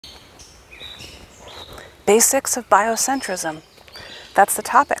Basics of biocentrism. That's the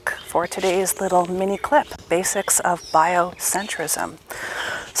topic for today's little mini clip, basics of biocentrism.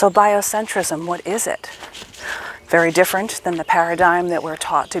 So biocentrism, what is it? Very different than the paradigm that we're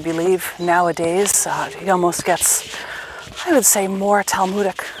taught to believe nowadays. It almost gets, I would say, more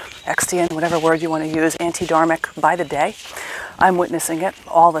Talmudic, Extian, whatever word you want to use, anti-Dharmic by the day. I'm witnessing it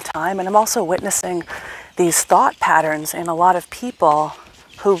all the time, and I'm also witnessing these thought patterns in a lot of people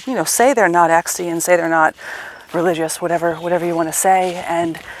who, say they're not Extian, say they're not religious, whatever you want to say,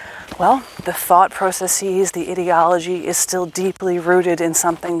 and well, the thought processes, the ideology is still deeply rooted in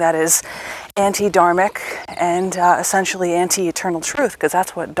something that is anti-Dharmic and essentially anti-eternal truth, because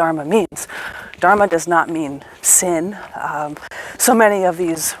that's what Dharma means. Dharma does not mean sin. So many of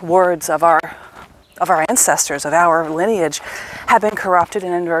these words of our ancestors, of our lineage, have been corrupted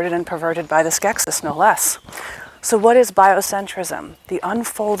and inverted and perverted by the Skeksis, no less. So what is biocentrism? The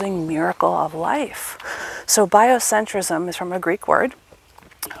unfolding miracle of life. So biocentrism is from a Greek word.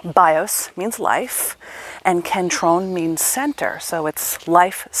 Bios means life, and kentron means center, so it's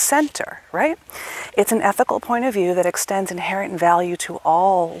life center, right? It's an ethical point of view that extends inherent value to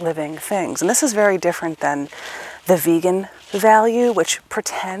all living things. And this is very different than the vegan value, which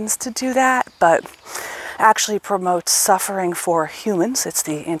pretends to do that, but actually promotes suffering for humans. It's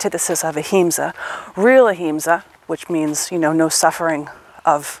the antithesis of ahimsa. Real ahimsa, which means, no suffering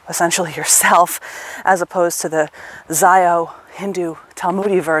of essentially yourself, as opposed to the Zayo Hindu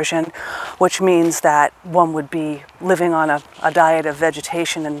Talmudi version, which means that one would be living on a diet of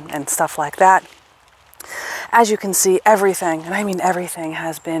vegetation and stuff like that. As you can see, everything, and I mean everything,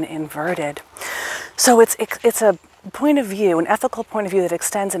 has been inverted. So it's a point of view, an ethical point of view that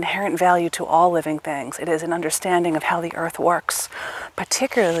extends inherent value to all living things. It is an understanding of how the earth works,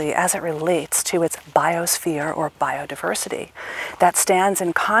 particularly as it relates to its biosphere or biodiversity. That stands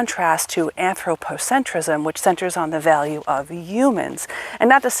in contrast to anthropocentrism, which centers on the value of humans. And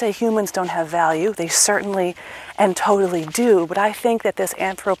not to say humans don't have value, they certainly and totally do, but I think that this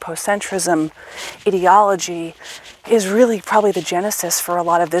anthropocentrism ideology is really probably the genesis for a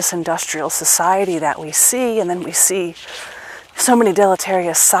lot of this industrial society that we see, and then we see so many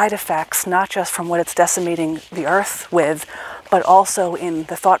deleterious side effects, not just from what it's decimating the earth with, but also in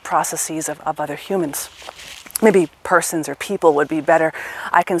the thought processes of other humans. Maybe persons or people would be better.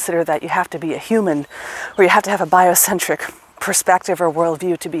 I consider that you have to be a human, or you have to have a biocentric perspective or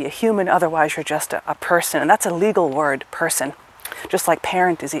worldview to be a human, otherwise you're just a person. And that's a legal word, person. Just like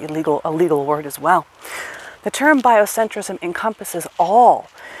parent is a legal word as well. The term biocentrism encompasses all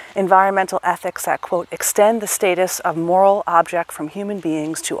environmental ethics that, quote, extend the status of moral object from human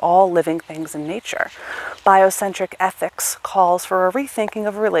beings to all living things in nature. Biocentric ethics calls for a rethinking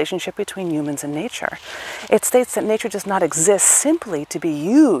of a relationship between humans and nature. It states that nature does not exist simply to be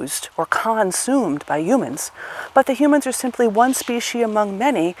used or consumed by humans, but the humans are simply one species among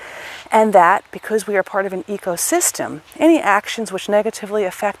many, and that, because we are part of an ecosystem, any actions which negatively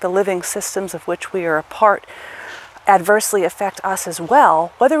affect the living systems of which we are a part adversely affect us as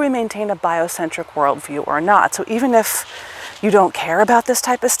well, whether we maintain a biocentric worldview or not. So even if you don't care about this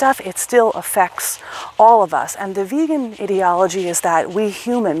type of stuff, it still affects all of us. And the vegan ideology is that we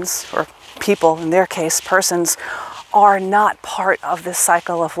humans, or people, in their case, persons, are not part of this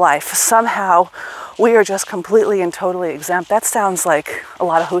cycle of life. Somehow, we are just completely and totally exempt. That sounds like a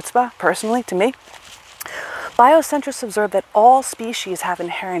lot of chutzpah, personally, to me. Biocentrists observe that all species have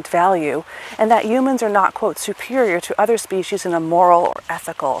inherent value and that humans are not, quote, superior to other species in a moral or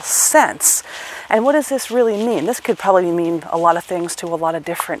ethical sense. And what does this really mean? This could probably mean a lot of things to a lot of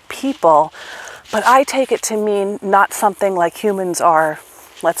different people, but I take it to mean not something like humans are,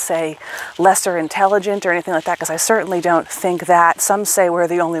 let's say, lesser intelligent or anything like that, because I certainly don't think that. Some say we're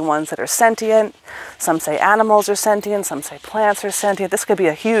the only ones that are sentient. Some say animals are sentient. Some say plants are sentient. This could be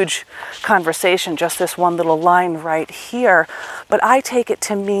a huge conversation, just this one little line right here. But I take it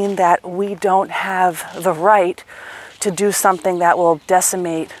to mean that we don't have the right to do something that will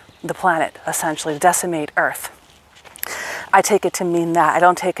decimate the planet, essentially, decimate Earth. I take it to mean that. I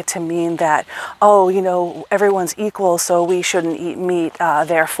don't take it to mean that, everyone's equal, so we shouldn't eat meat,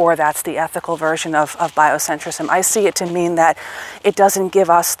 therefore that's the ethical version of biocentrism. I see it to mean that it doesn't give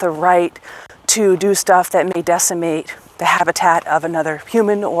us the right to do stuff that may decimate the habitat of another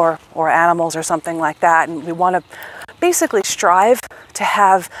human or animals or something like that. And we want to basically strive to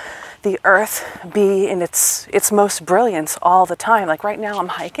have the earth be in its most brilliance all the time. Like right now I'm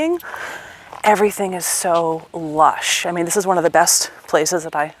hiking, everything is so lush. I mean, this is one of the best places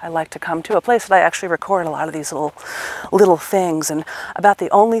that I like to come to, a place that I actually record a lot of these little things. And about the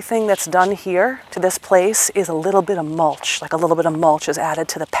only thing that's done here to this place is a little bit of mulch. Like a little bit of mulch is added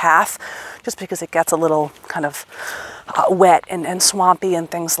to the path just because it gets a little kind of wet and swampy and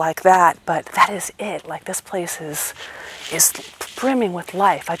things like that. But that is it. Like this place is brimming with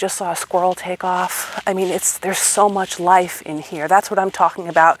life. I just saw a squirrel take off. I mean, there's so much life in here. That's what I'm talking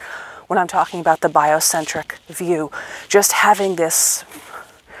about when I'm talking about the biocentric view. Just having this,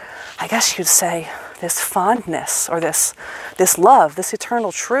 I guess you'd say, this fondness or this love, this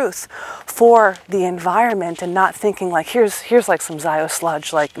eternal truth for the environment, and not thinking like, here's like some Zio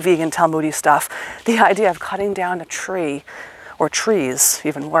sludge, like vegan Talmudi stuff. The idea of cutting down a tree, or trees,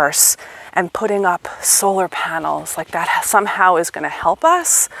 even worse, and putting up solar panels, like that somehow is going to help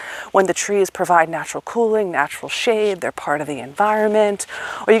us when the trees provide natural cooling, natural shade, they're part of the environment.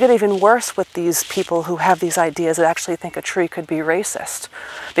 Or you get even worse with these people who have these ideas that actually think a tree could be racist,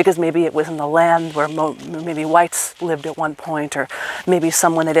 because maybe it was in the land where maybe whites lived at one point, or maybe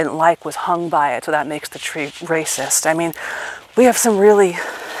someone they didn't like was hung by it, so that makes the tree racist. I mean, we have some really,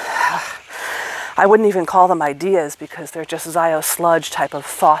 I wouldn't even call them ideas because they're just Zio sludge type of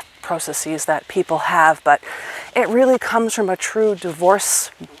thought processes that people have, but it really comes from a true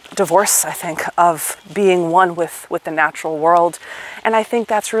divorce, I think, of being one with the natural world. And I think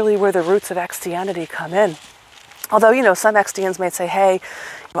that's really where the roots of XDianity come in. Although, you know, some XDians may say, hey,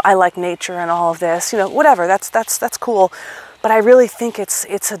 I like nature and all of this, you know, whatever, that's cool. But I really think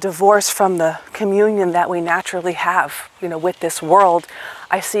it's a divorce from the communion that we naturally have, you know, with this world.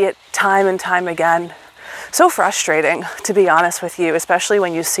 I see it time and time again. So frustrating, to be honest with you, especially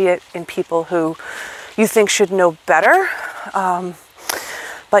when you see it in people who you think should know better.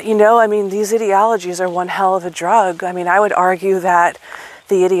 But, you know, I mean, these ideologies are one hell of a drug. I mean, I would argue that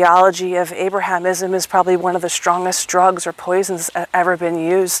the ideology of Abrahamism is probably one of the strongest drugs or poisons ever been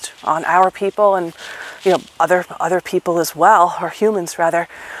used on our people and, you know, other people as well, or humans rather.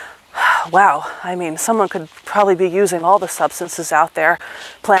 Wow, I mean, someone could probably be using all the substances out there,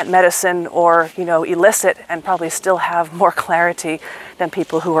 plant medicine or, you know, illicit, and probably still have more clarity than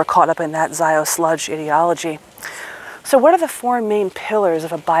people who are caught up in that Zio sludge ideology. So what are the four main pillars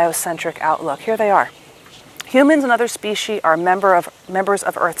of a biocentric outlook? Here they are. Humans and other species are members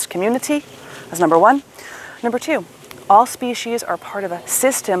of Earth's community. That's number one. Number two, all species are part of a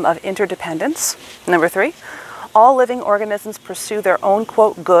system of interdependence. Number three, all living organisms pursue their own,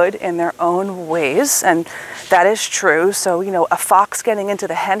 quote, good in their own ways, and that is true. So, you know, a fox getting into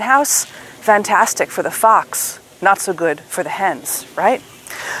the hen house, fantastic for the fox, not so good for the hens, right?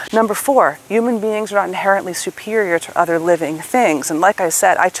 Number four, human beings are not inherently superior to other living things. And like I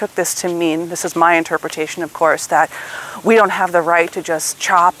said, I took this to mean, this is my interpretation, of course, that we don't have the right to just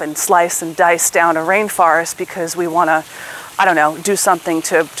chop and slice and dice down a rainforest because we want to, I don't know, do something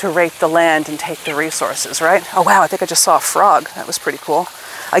to rape the land and take the resources, right? Oh, wow, I think I just saw a frog. That was pretty cool.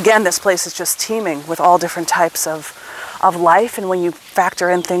 Again, this place is just teeming with all different types of life. And when you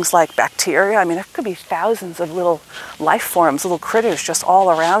factor in things like bacteria, I mean, there could be thousands of little life forms, little critters just all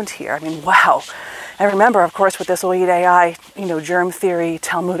around here. I mean, wow. And remember, of course, with this Oid AI, you know, germ theory,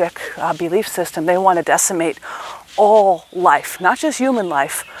 Talmudic belief system, they want to decimate all life, not just human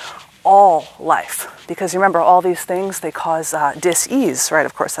life, all life. Because remember, all these things, they cause dis-ease, right?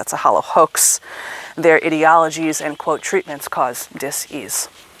 Of course, that's a hollow hoax. Their ideologies and, quote, treatments cause dis-ease.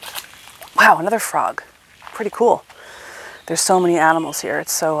 Wow, another frog. Pretty cool. There's so many animals here.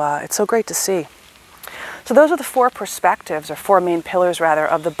 It's so great to see. So those are the four perspectives, or four main pillars, rather,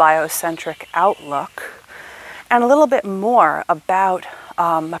 of the biocentric outlook. And a little bit more about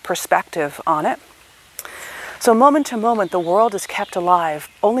a perspective on it. So moment to moment, the world is kept alive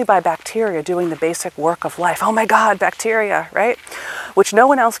only by bacteria doing the basic work of life. Oh my God, bacteria, right? Which no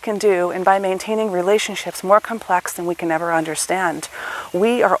one else can do, and by maintaining relationships more complex than we can ever understand.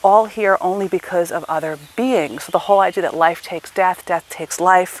 We are all here only because of other beings. So the whole idea that life takes death, death takes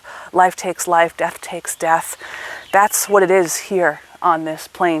life, life takes life, death takes death, that's what it is here on this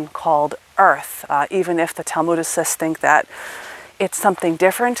plane called Earth. Even if the Talmudicists think that it's something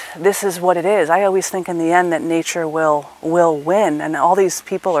different, this is what it is. I always think in the end that nature will win. And all these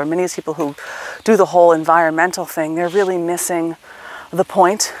people, or many of these people who do the whole environmental thing, they're really missing the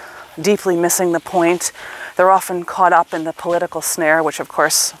point, deeply missing the point. They're often caught up in the political snare, which of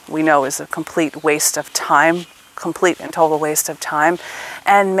course we know is a complete waste of time, complete and total waste of time.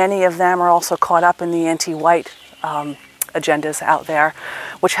 And many of them are also caught up in the anti-white agendas out there,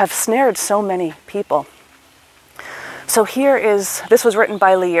 which have snared so many people. So this was written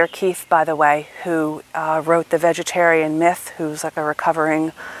by Lear Keith, by the way, who wrote The Vegetarian Myth, who's like a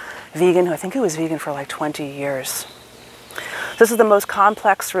recovering vegan. I think he was vegan for like 20 years. This is the most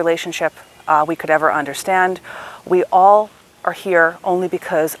complex relationship we could ever understand. We all are here only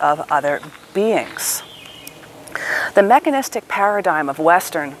because of other beings. The mechanistic paradigm of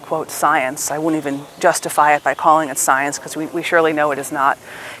Western, quote, science, I wouldn't even justify it by calling it science because we surely know it is not,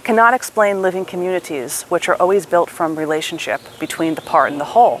 cannot explain living communities, which are always built from relationship between the part and the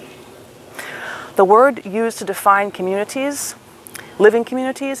whole. The word used to define communities, living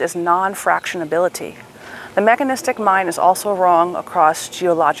communities, is non-fractionability. The mechanistic mind is also wrong across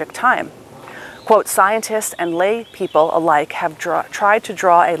geologic time. Quote, scientists and lay people alike have tried to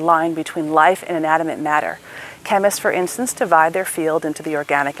draw a line between life and inanimate matter. Chemists, for instance, divide their field into the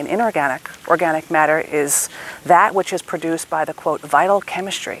organic and inorganic. Organic matter is that which is produced by the, quote, vital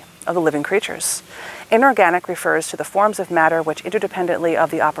chemistry of the living creatures. Inorganic refers to the forms of matter which interdependently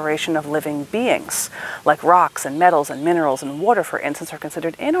of the operation of living beings, like rocks and metals and minerals and water, for instance, are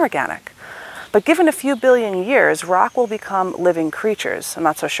considered inorganic. But given a few billion years, rock will become living creatures. I'm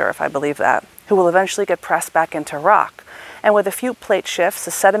not so sure if I believe that, who will eventually get pressed back into rock. And with a few plate shifts,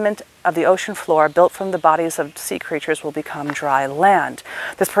 the sediment of the ocean floor built from the bodies of sea creatures will become dry land.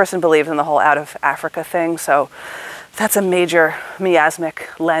 This person believes in the whole out of Africa thing, so that's a major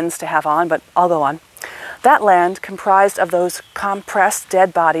miasmic lens to have on, but I'll go on. That land, comprised of those compressed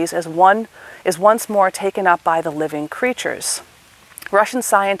dead bodies, is once more taken up by the living creatures. Russian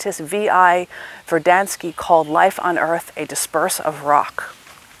scientist V.I. Verdansky called life on Earth a disperse of rock.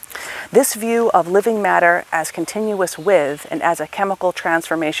 This view of living matter as continuous with and as a chemical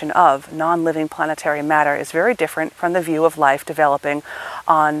transformation of non-living planetary matter is very different from the view of life developing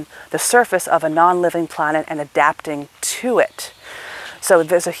on the surface of a non-living planet and adapting to it. So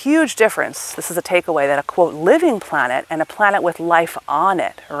there's a huge difference. This is a takeaway, that a, quote, living planet and a planet with life on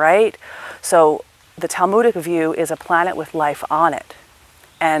it, right? So the Talmudic view is a planet with life on it.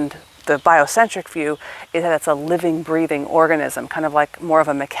 And the biocentric view is that it's a living, breathing organism, kind of like more of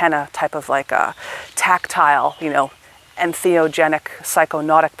a McKenna type of like a tactile, entheogenic,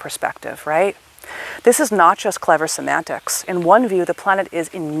 psychonautic perspective, right? This is not just clever semantics. In one view, the planet is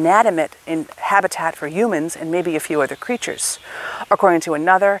inanimate in habitat for humans and maybe a few other creatures. According to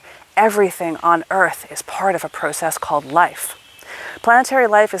another, everything on Earth is part of a process called life. Planetary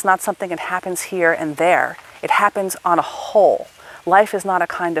life is not something that happens here and there. It happens on a whole. Life is not a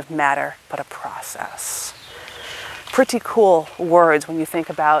kind of matter, but a process. Pretty cool words when you think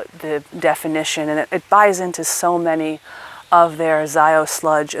about the definition, and it buys into so many of their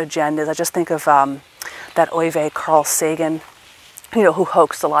Zio-sludge agendas. I just think of that Oive Carl Sagan, who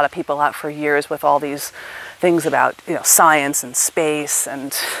hoaxed a lot of people out for years with all these things about, science and space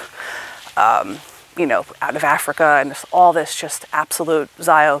and, out of Africa and all this just absolute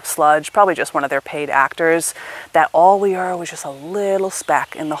Zio-sludge, probably just one of their paid actors, that all we are was just a little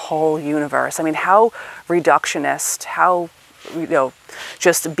speck in the whole universe. I mean, how reductionist, how,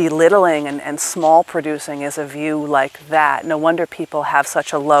 just belittling and small producing is a view like that. No wonder people have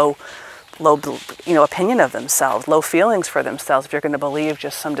such a low opinion of themselves, low feelings for themselves, if you're going to believe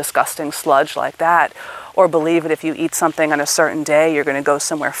just some disgusting sludge like that, or believe that if you eat something on a certain day, you're going to go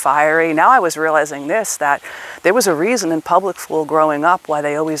somewhere fiery. Now I was realizing that there was a reason in public school growing up why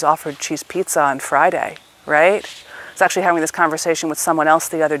they always offered cheese pizza on Friday, right? I was actually having this conversation with someone else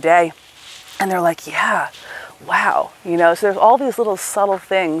the other day, and they're like, yeah, wow. So there's all these little subtle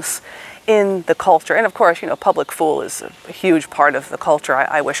things in the culture. And of course, public fool is a huge part of the culture.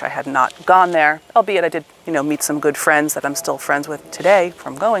 I wish I had not gone there, albeit I did, meet some good friends that I'm still friends with today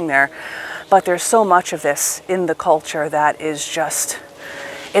from going there. But there's so much of this in the culture that is just,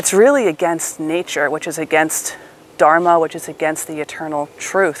 it's really against nature, which is against Dharma, which is against the eternal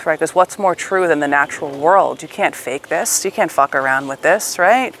truth, right? Because what's more true than the natural world? You can't fake this. You can't fuck around with this,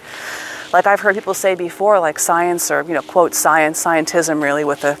 right? Like I've heard people say before, like science or, quote, scientism really,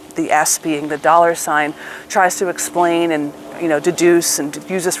 with the S being the dollar sign, tries to explain and, deduce and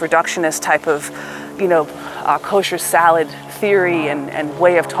use this reductionist type of, kosher salad theory and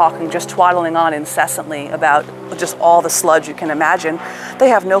way of talking, just twaddling on incessantly about just all the sludge you can imagine. They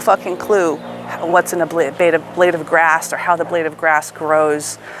have no fucking clue what's in a blade of grass or how the blade of grass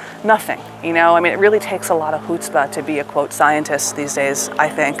grows. Nothing, it really takes a lot of chutzpah to be a, quote, scientist these days, I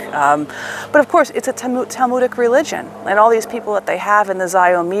think. But of course, it's a Talmudic religion. And all these people that they have in the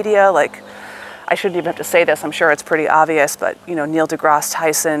Zio media, like, I shouldn't even have to say this, I'm sure it's pretty obvious, but, Neil deGrasse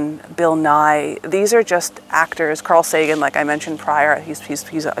Tyson, Bill Nye, these are just actors. Carl Sagan, like I mentioned prior,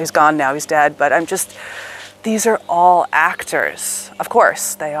 he's gone now, he's dead, but these are all actors. Of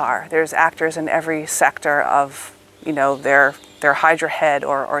course they are. There's actors in every sector of, their their hydra head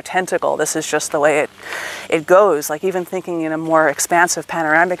or tentacle. This is just the way it goes. Like even thinking in a more expansive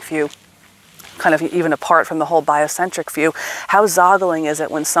panoramic view, kind of even apart from the whole biocentric view, how zoggling is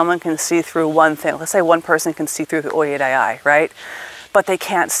it when someone can see through one thing? Let's say one person can see through the Oyedai eye, right? But they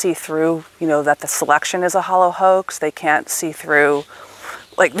can't see through, that the selection is a hollow hoax. They can't see through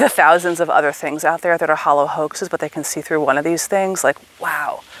like the thousands of other things out there that are hollow hoaxes, but they can see through one of these things. Like,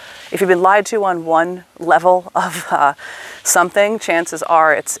 wow. If you've been lied to on one level of something, chances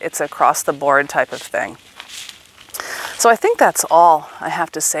are it's across the board type of thing. So I think that's all I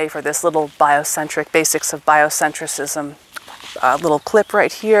have to say for this little biocentric, basics of biocentrism little clip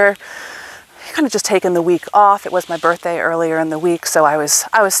right here. Kind of just taking the week off. It was my birthday earlier in the week, so I was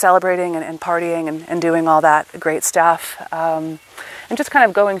celebrating and partying and doing all that great stuff. And just kind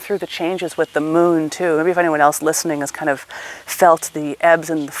of going through the changes with the moon too. Maybe if anyone else listening has kind of felt the ebbs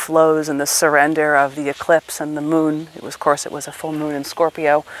and the flows and the surrender of the eclipse and the moon. Of course, it was a full moon in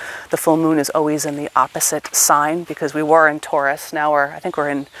Scorpio. The full moon is always in the opposite sign because we were in Taurus. Now I think we're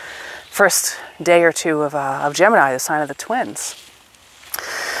in first day or two of Gemini, the sign of the twins.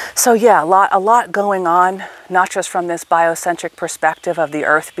 So yeah, a lot going on, not just from this biocentric perspective of the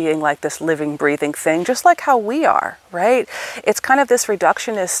earth being like this living, breathing thing, just like how we are, right? It's kind of this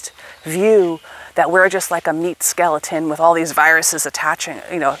reductionist view that we're just like a meat skeleton with all these viruses attaching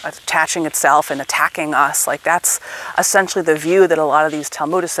itself and attacking us. Like that's essentially the view that a lot of these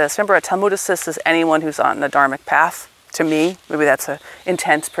Talmudicists, remember a Talmudicist is anyone who's on the Dharmic path. To me, maybe that's an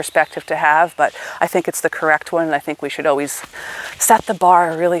intense perspective to have, but I think it's the correct one, and I think we should always set the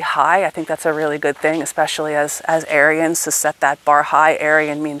bar really high. I think that's a really good thing, especially as Aryans, to set that bar high.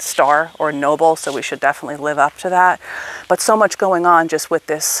 Aryan means star or noble, so we should definitely live up to that. But so much going on just with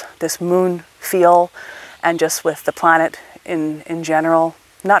this moon feel and just with the planet in general.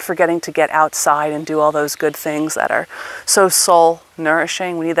 Not forgetting to get outside and do all those good things that are so soul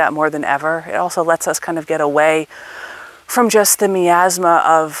nourishing. We need that more than ever. It also lets us kind of get away from just the miasma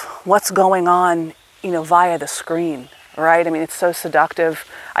of what's going on, via the screen, right? I mean, it's so seductive.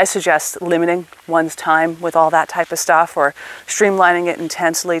 I suggest limiting one's time with all that type of stuff or streamlining it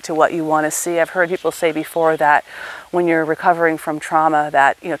intensely to what you want to see. I've heard people say before that when you're recovering from trauma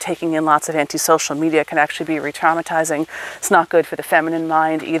that, taking in lots of anti-social media can actually be re-traumatizing. It's not good for the feminine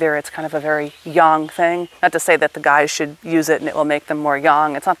mind either. It's kind of a very yang thing. Not to say that the guys should use it and it will make them more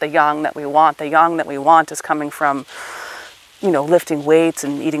yang. It's not the yang that we want. The yang that we want is coming from lifting weights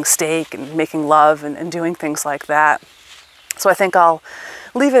and eating steak and making love and doing things like that. So I think I'll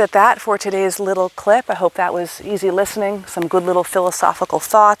leave it at that for today's little clip. I hope that was easy listening, some good little philosophical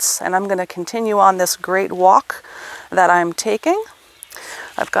thoughts, and I'm going to continue on this great walk that I'm taking.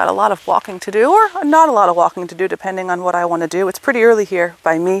 I've got a lot of walking to do, or not a lot of walking to do, depending on what I want to do. It's pretty early here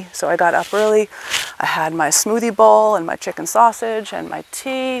by me, so I got up early. I had my smoothie bowl and my chicken sausage and my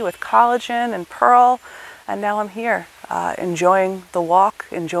tea with collagen and pearl, and now I'm here. Enjoying the walk,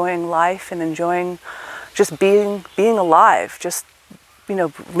 enjoying life, and enjoying just being alive. Just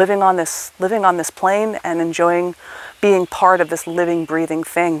living on this plane and enjoying being part of this living, breathing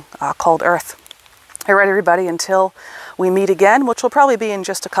thing called Earth. All right, everybody. Until we meet again, which will probably be in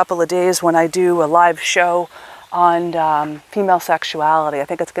just a couple of days when I do a live show on female sexuality. I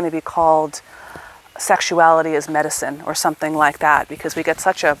think it's going to be called "Sexuality is Medicine" or something like that, because we get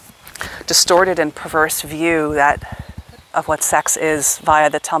such a distorted and perverse view of what sex is via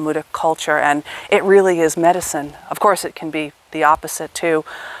the Talmudic culture, and it really is medicine. Of course, it can be the opposite too,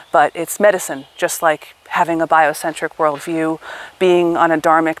 but it's medicine, just like having a biocentric worldview, being on a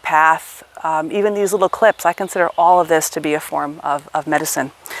Dharmic path, even these little clips. I consider all of this to be a form of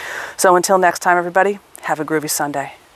medicine. So until next time, everybody, have a groovy Sunday.